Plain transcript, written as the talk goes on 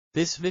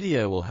This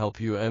video will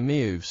help you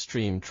remove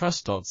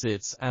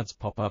Stream-trust.xyz ads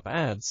pop-up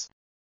ads.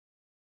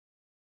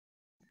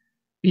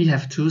 We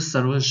have two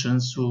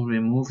solutions to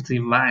remove the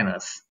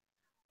virus: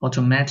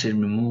 automatic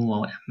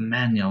removal and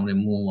manual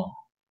removal.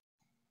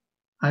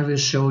 I will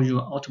show you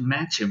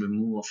automatic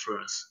removal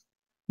first.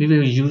 We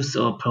will use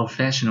a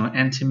professional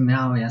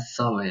anti-malware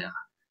software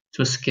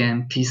to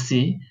scan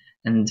PC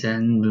and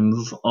then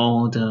remove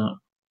all the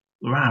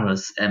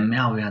virus and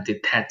malware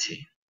detected.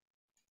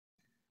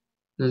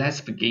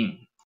 Let's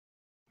begin.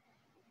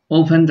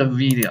 Open the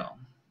video.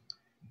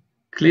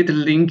 Click the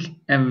link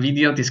and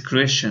video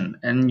description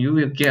and you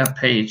will get a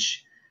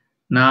page.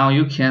 Now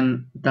you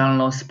can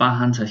download Spy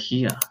Hunter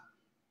here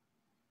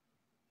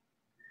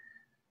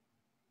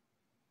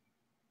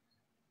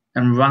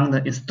and run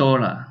the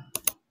installer.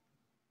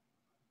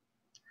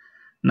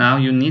 Now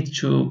you need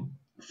to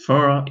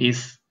follow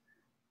its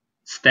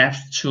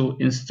steps to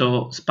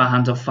install Spy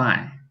Hunter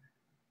file.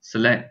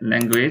 Select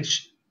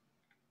language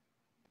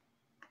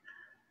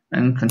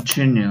and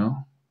continue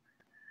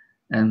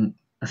and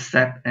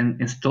accept and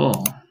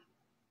install.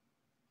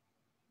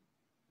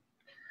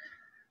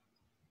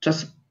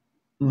 Just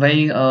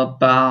wait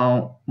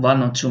about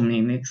 1 or 2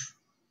 minutes.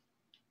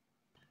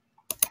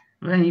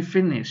 When you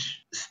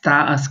finish,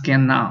 start a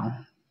scan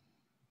now.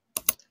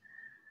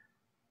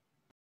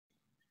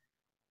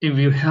 It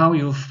will help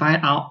you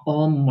find out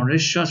all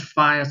malicious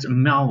files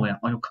and malware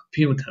on your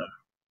computer.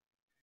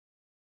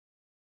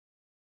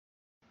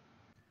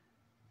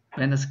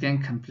 When the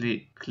scan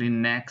complete, click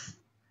Next.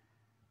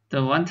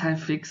 The one-time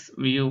fix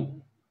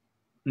will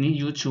need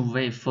you to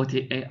wait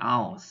 48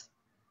 hours.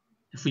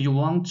 If you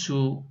want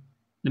to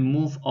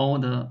remove all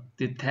the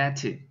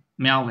detected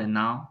malware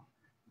now,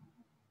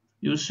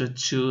 you should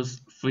choose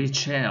Free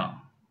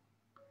Trial.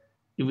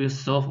 It will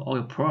solve all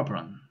your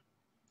problems.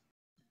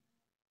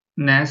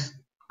 Next,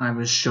 I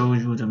will show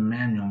you the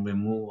manual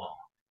removal.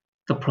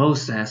 The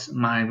process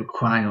might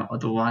require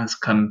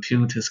advanced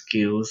computer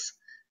skills.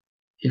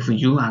 If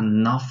you are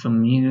not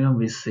familiar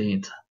with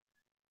it,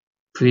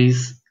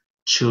 please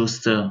choose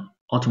the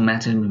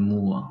automatic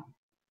removal.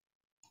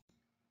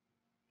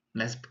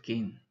 Let's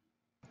begin.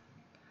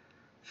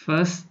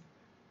 First,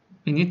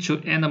 we need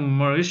to end the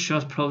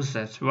malicious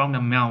process run the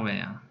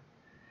malware.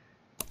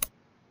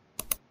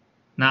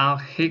 Now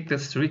hit the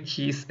 3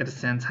 keys at the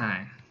same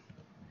time.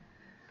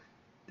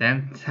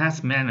 Then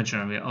Task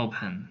Manager will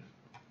open.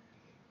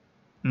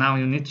 Now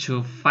you need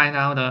to find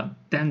out the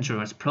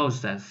dangerous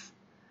process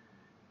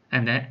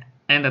and then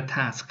end the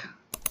task.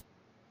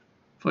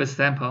 For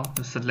example,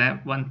 you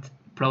select one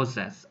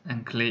process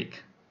and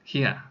click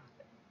here.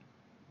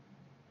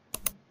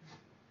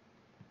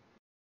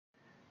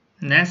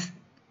 Next,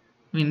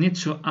 we need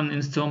to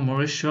uninstall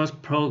malicious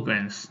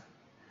programs.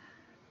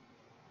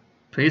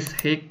 Please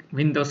hit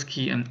Windows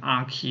key and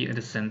R key at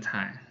the same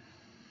time.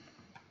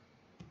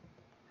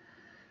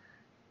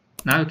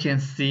 Now you can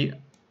see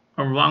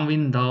a wrong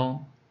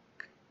window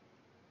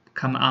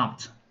come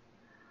out.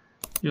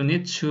 You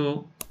need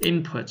to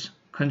input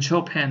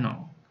Control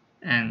Panel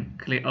and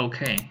click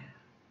OK.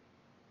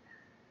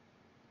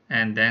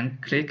 And then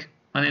click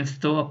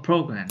Uninstall a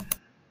program.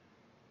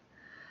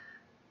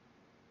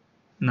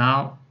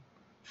 Now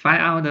find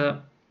out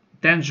the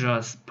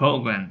dangerous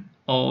program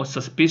or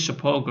suspicious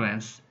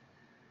programs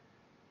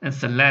and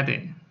select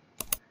it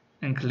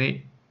and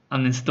click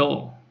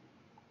Uninstall.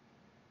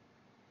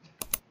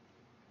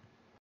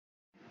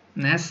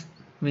 Next,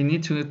 we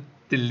need to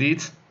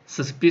delete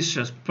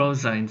suspicious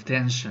browser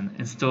extension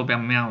installed by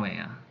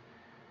malware.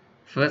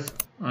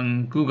 First,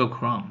 on Google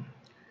Chrome,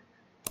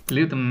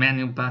 click the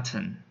menu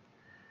button,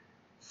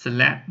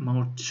 select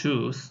More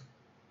Tools,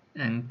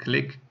 and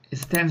click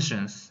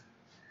Extensions.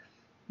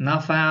 Now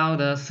find out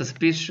the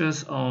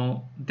suspicious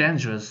or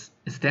dangerous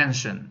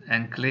extension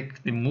and click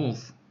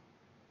Remove.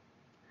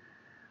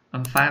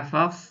 On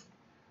Firefox,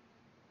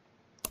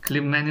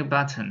 click Menu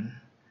button.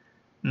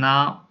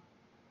 Now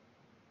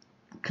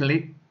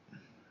click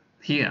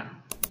here.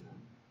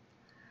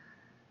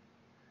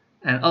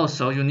 And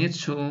also you need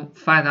to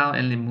find out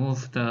and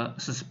remove the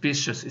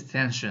suspicious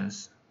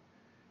extensions.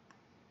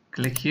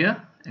 Click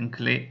here and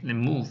click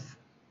Remove.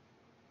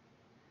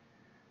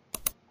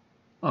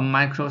 On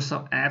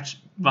Microsoft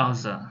Edge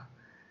browser,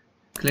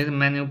 click the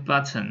menu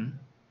button.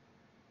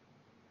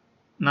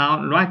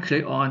 Now right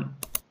click on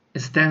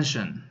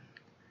Extension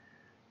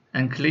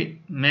and click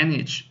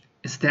Manage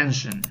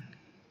Extension.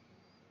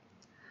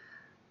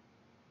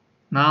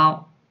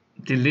 Now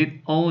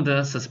delete all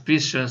the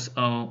suspicious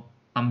or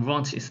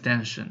unwanted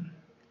extension.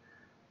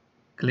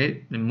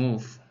 Click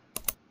Remove.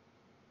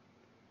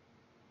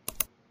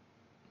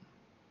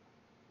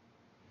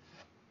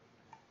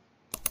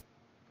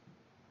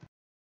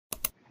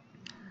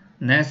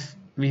 Next,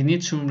 we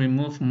need to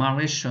remove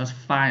malicious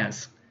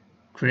files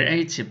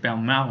created by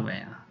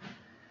malware.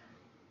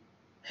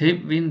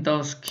 Hit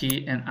Windows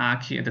key and R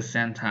key at the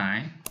same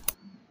time.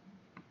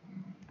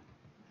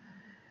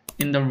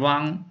 In the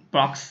Run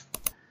box,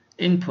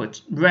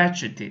 input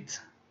Regedit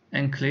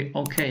and click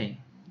OK.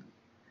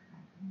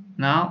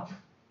 Now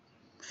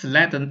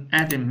select the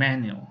Edit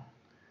menu.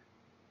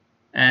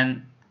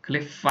 and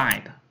click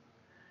Find.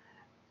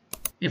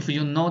 If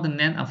you know the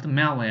name of the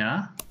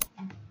malware,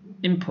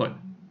 input.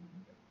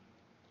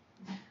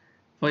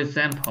 For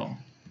example,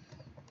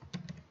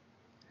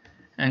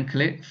 and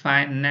click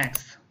Find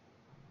Next.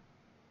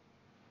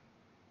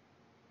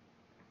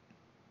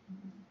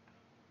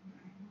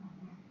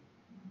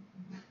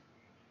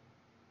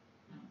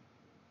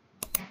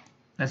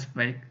 Let's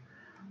wait.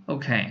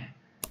 Okay,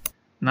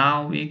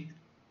 now we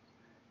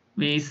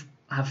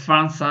have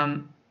found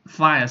some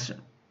files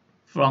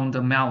from the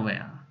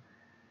malware.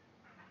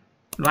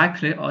 Right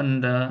click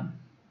on the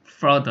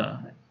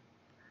folder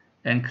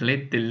and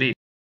click Delete.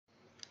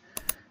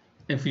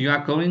 If you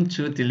are going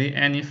to delete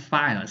any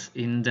files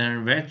in the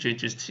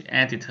registry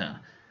editor,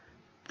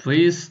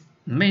 please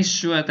make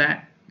sure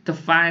that the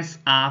files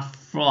are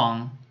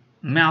from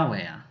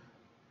malware.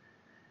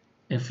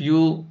 If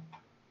you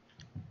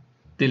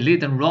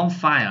delete the wrong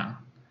file,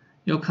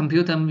 your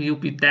computer will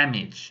be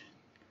damaged.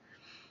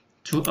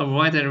 To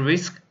avoid the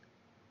risk,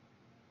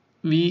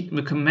 we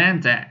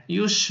recommend that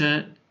you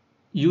should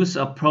use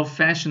a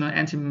professional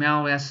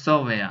anti-malware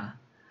software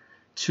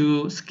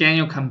to scan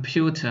your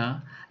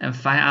computer and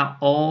find out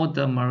all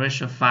the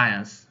malicious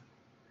files.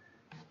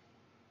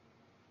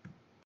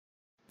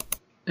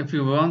 If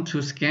you want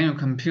to scan your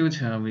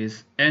computer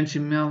with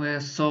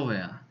anti-malware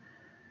software,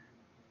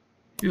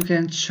 you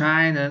can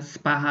try the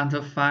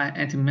SpyHunter 5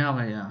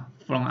 anti-malware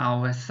from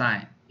our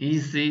website,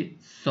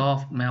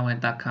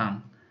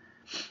 easysolvemalware.com.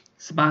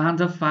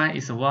 SpyHunter 5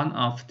 is one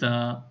of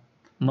the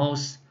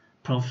most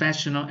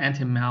professional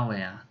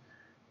anti-malware.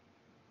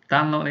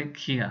 Download it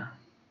here.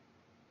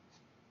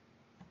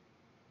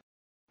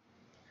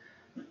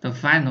 The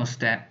final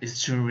step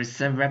is to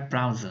reset web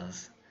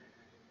browsers.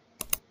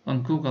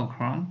 On Google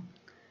Chrome,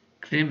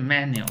 click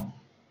Menu,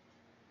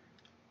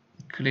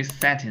 click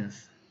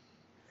Settings,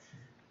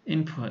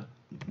 Input,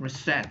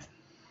 Reset.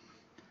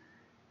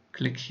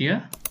 Click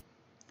here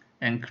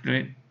and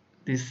click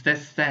Reset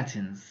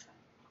Settings.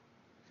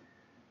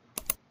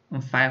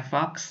 On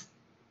Firefox,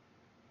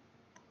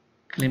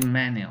 click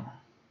Menu,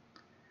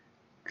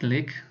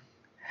 click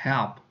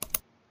Help,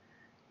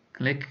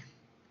 click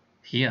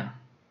here.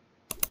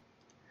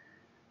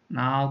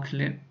 Now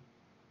click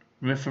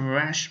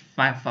Refresh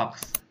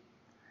Firefox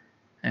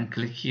and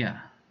click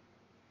here.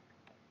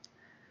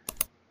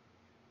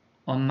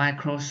 On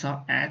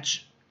Microsoft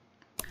Edge,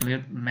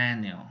 click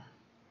Menu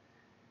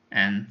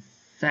and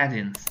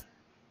Settings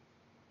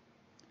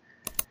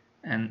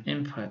and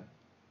Input,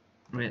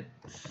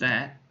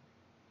 Reset.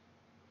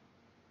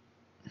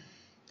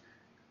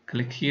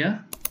 Click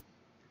here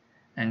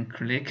and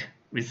click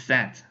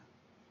Reset.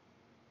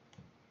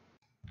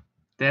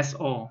 That's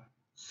all.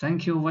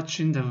 Thank you for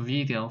watching the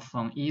video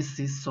from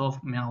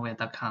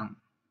easysolvemalware.com.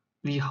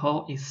 We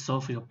hope it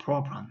solves your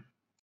problem.